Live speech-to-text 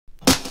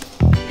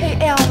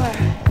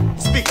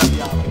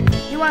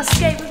wanna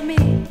skate with me?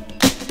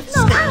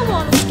 No, I don't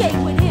wanna skate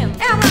with him.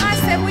 Elmer, I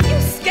said, will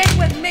you skate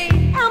with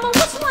me? Elmer,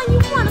 which one you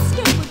wanna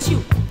skate with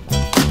you?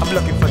 I'm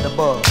looking for the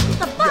bug.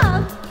 The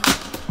bug?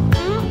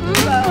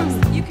 Bugs,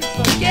 you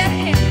can forget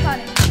him,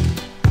 honey.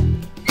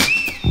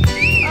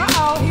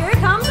 Uh-oh, here it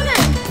comes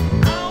again.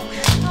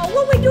 Oh,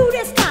 what we do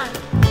this time?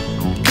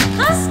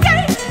 Huh,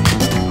 skate?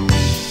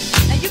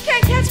 Now you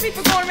can't catch me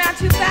for going around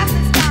too fast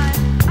this time.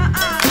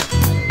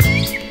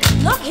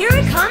 Look, here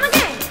it come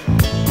again.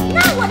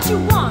 Now what you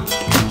want?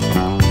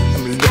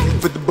 I'm looking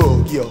for the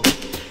bug, yo.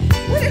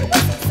 What's he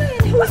saying?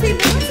 Who's he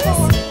looking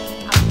for?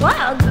 A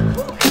bug?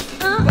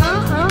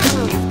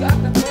 He's got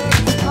the bug.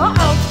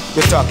 Uh-oh.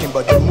 You're talking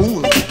about the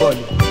moon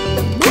bunny.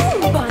 The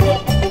moon bunny?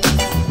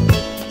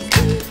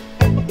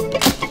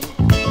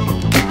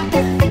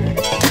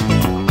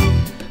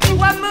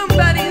 What moon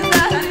bunny is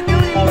that? The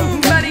only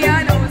moon bunny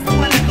I know is the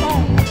one at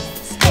home.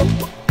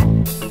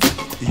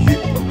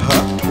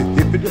 Hip-hop,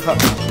 hip-hop.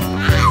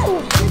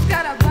 Ow! He's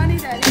got a bunny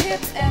that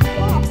hips and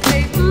hops,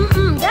 baby.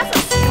 That's a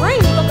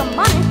strange looking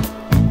bunny.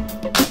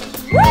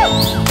 Woo!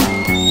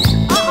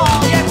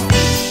 Uh-oh. You ever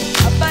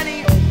seen a bunny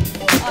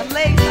on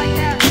legs like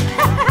that?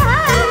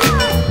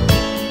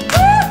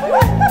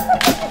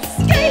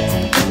 Skate!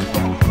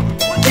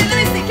 Okay, let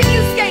me see. Can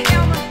you skate,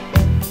 Elmer?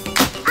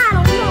 I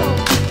don't know.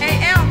 Hey,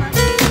 Elmer.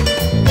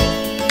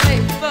 Hey,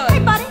 Bud. Hey,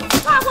 buddy,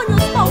 try one you're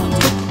supposed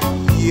to.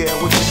 Yeah,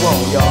 what you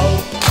want, y'all?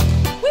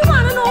 We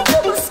want to know who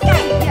will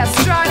skate. Yeah,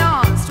 stride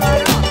on,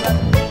 brother.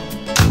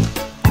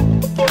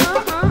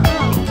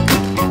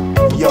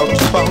 Yo,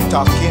 keep on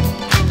talking.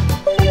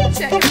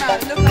 Check him out.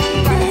 Look like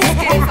he got his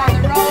skates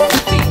on the wrong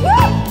feet.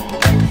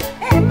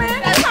 Hey,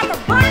 man, that's not the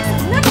birds.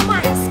 Never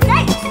mind his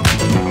skates.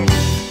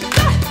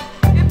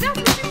 If that's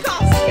what you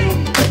call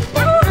skating,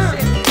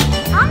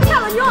 I'm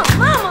telling your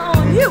mama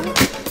on you.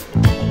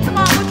 come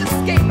on, we'll just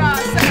skate by All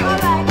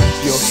ourselves. right.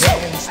 Your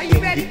hands Are in you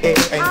ready? the air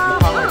and you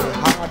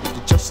hard, you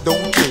just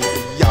don't care,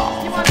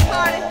 y'all. You want to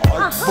party?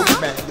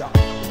 Boogeyman, y'all.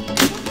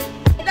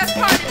 Let's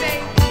party,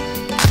 babe.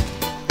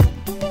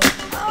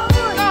 Oh, Go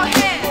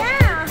ahead.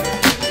 yeah.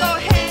 Go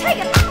ahead. Take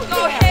it out Go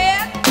there.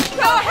 ahead.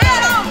 Go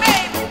ahead on,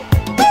 baby.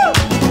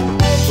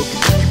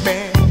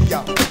 Boogeyman,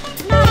 y'all.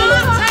 No,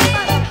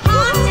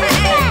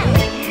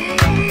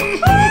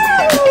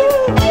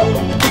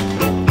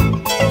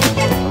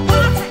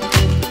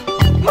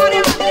 Party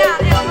on down,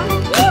 Elmer.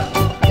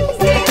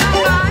 Skate on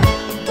high.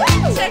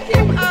 Check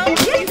him out.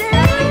 get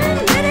down,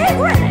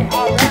 nitty-gritty.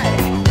 All right.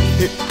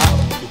 Hip-hop,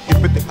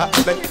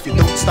 hip-hop, like if you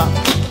don't stop.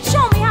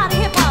 Show me how to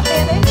hip-hop,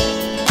 baby.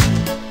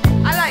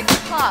 I like to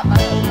pop. I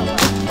don't know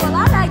why. Well,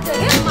 I like to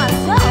hit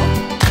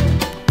myself.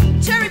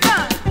 Cherry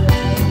bun.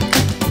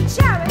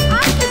 Cherry,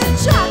 I get the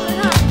chocolate,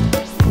 huh?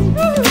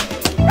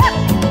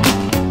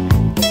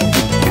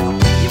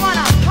 You want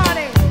a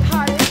party?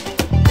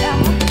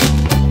 Elmer?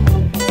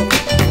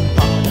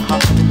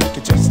 Hard, like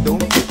you just don't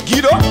care.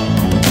 Get up!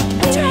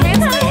 Put your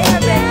hands in the air,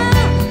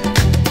 baby.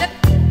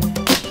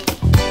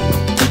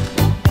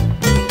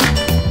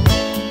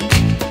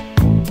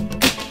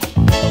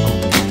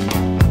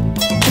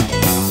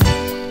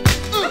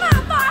 Come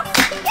on, Bob,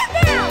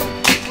 get down.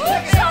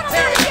 Show them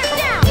how to get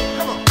down.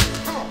 Come on,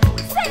 come on.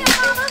 Sing it,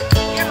 mama.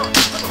 Get on,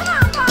 Come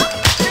on, Bob.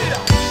 get it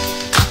up.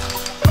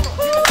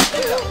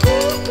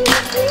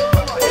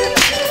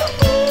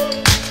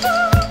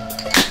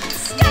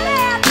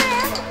 Scat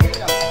man.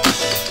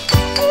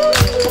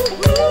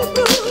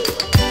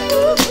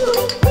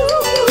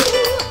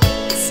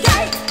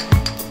 Skate.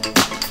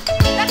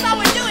 That's all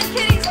we're doing,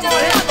 kiddies. Do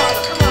it.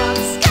 Come on.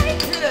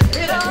 Skate. Hit it,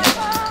 hit it, hit it.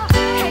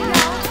 Hey,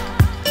 y'all.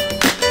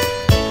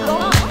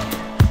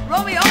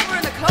 Roll me over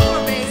in the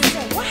cover, baby.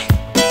 What?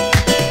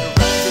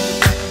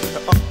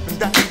 Up and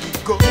down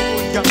we go,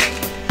 y'all.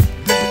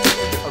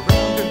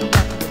 Around and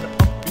around and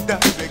up and down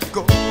we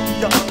go,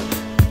 y'all.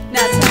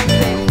 Now tell me,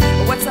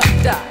 baby, what's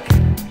up, Doc?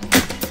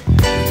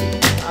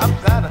 I've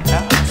got a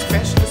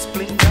special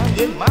spleen down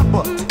in my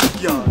butt,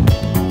 y'all.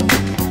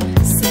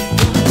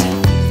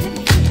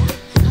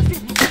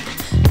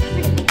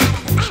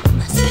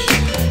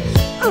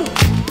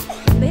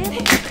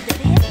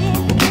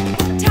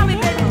 Tell me,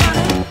 baby,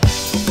 bunny.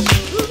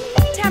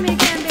 Tell me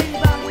again, baby,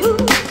 bunny.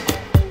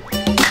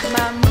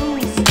 My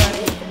moves,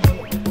 buddy.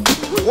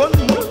 One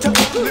more time,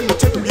 let me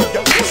tell you,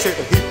 y'all. Say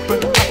the hip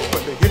and the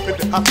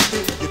hop,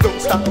 you don't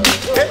stop.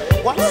 Hey,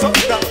 what's up,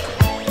 doc?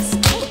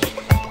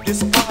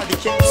 This party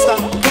can't stop.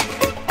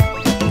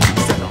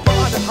 Say the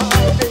party,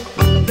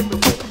 let me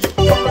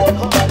tell you,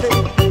 party.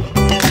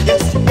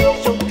 Yes, you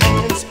put your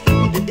hands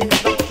in the air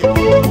like you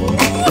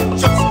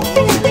just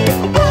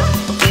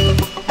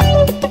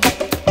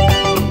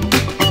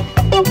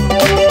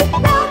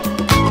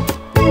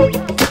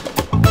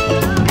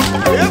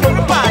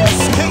everybody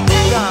skate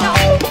down.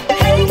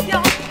 Hey,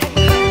 y'all,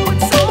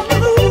 what's on the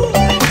move?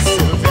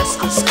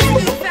 Sylvester Do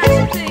skate. the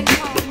fashion thing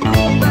called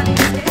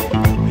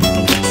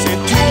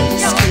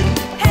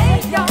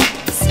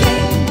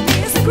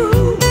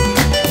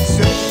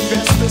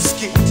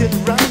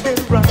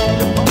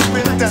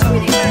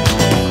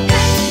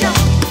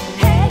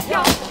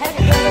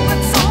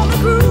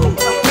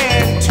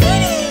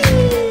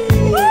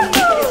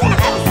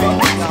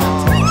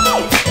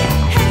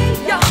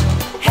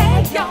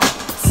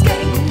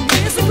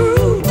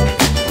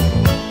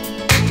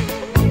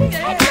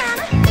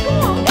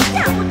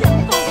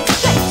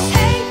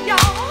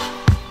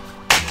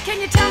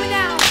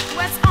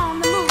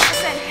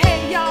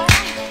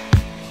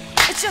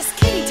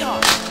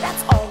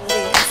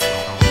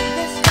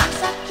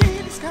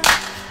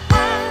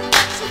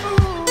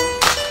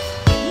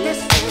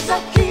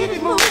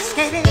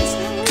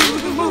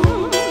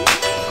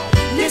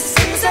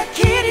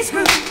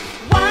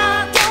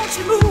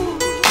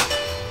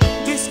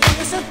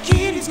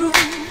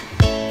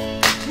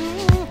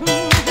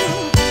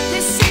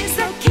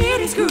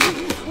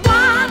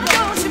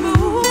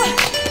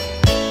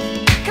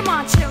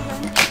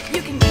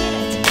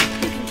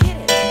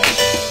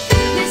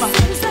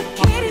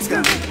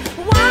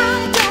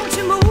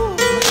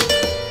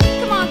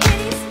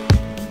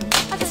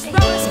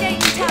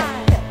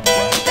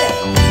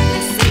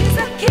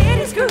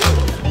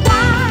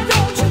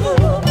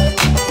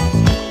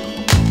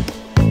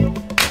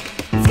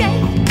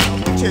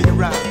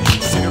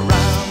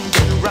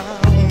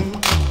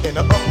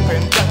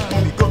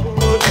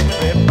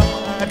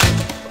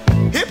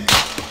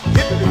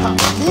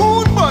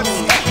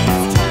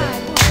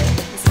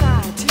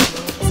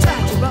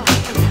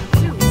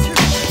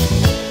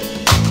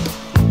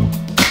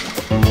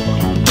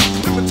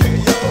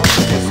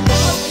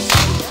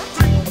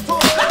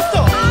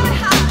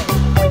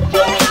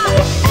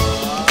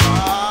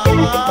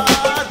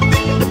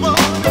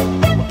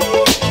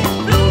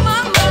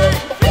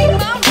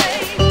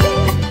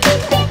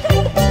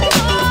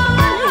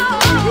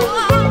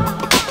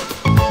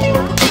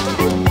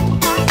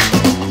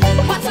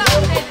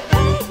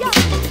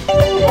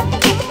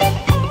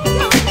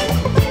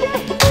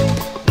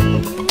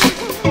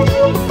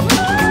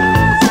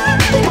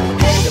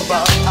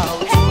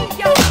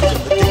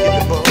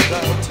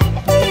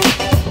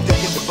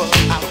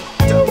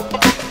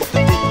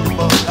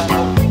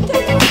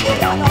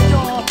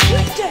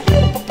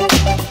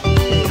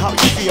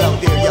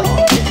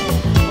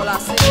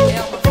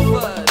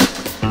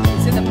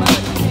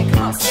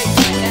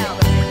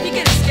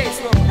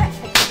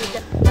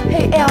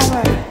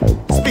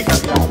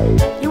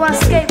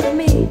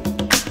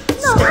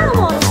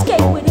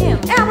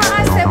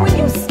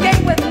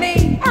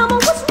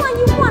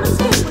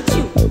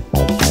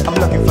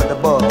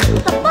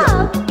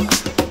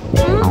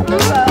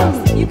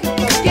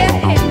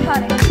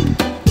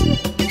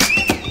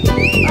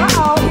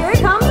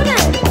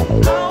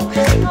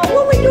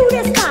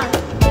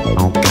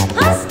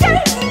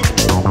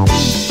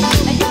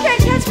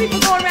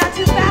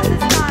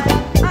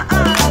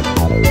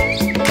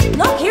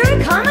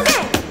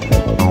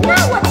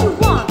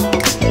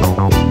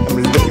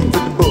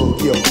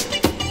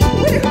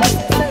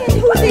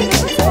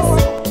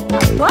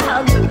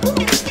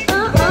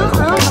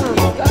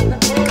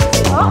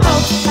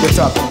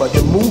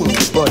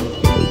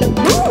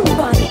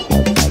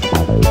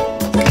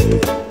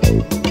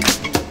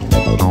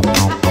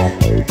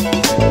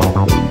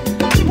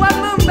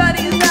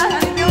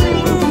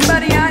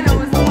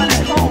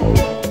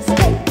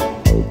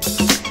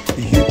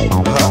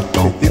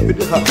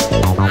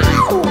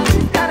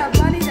She's got a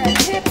bunny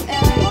that's hip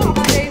and hop,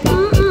 baby.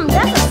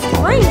 That's a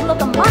strange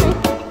looking bunny.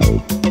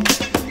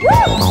 Woo!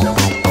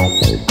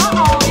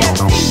 Uh-oh,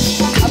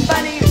 yeah. A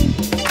bunny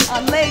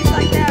on legs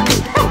like that.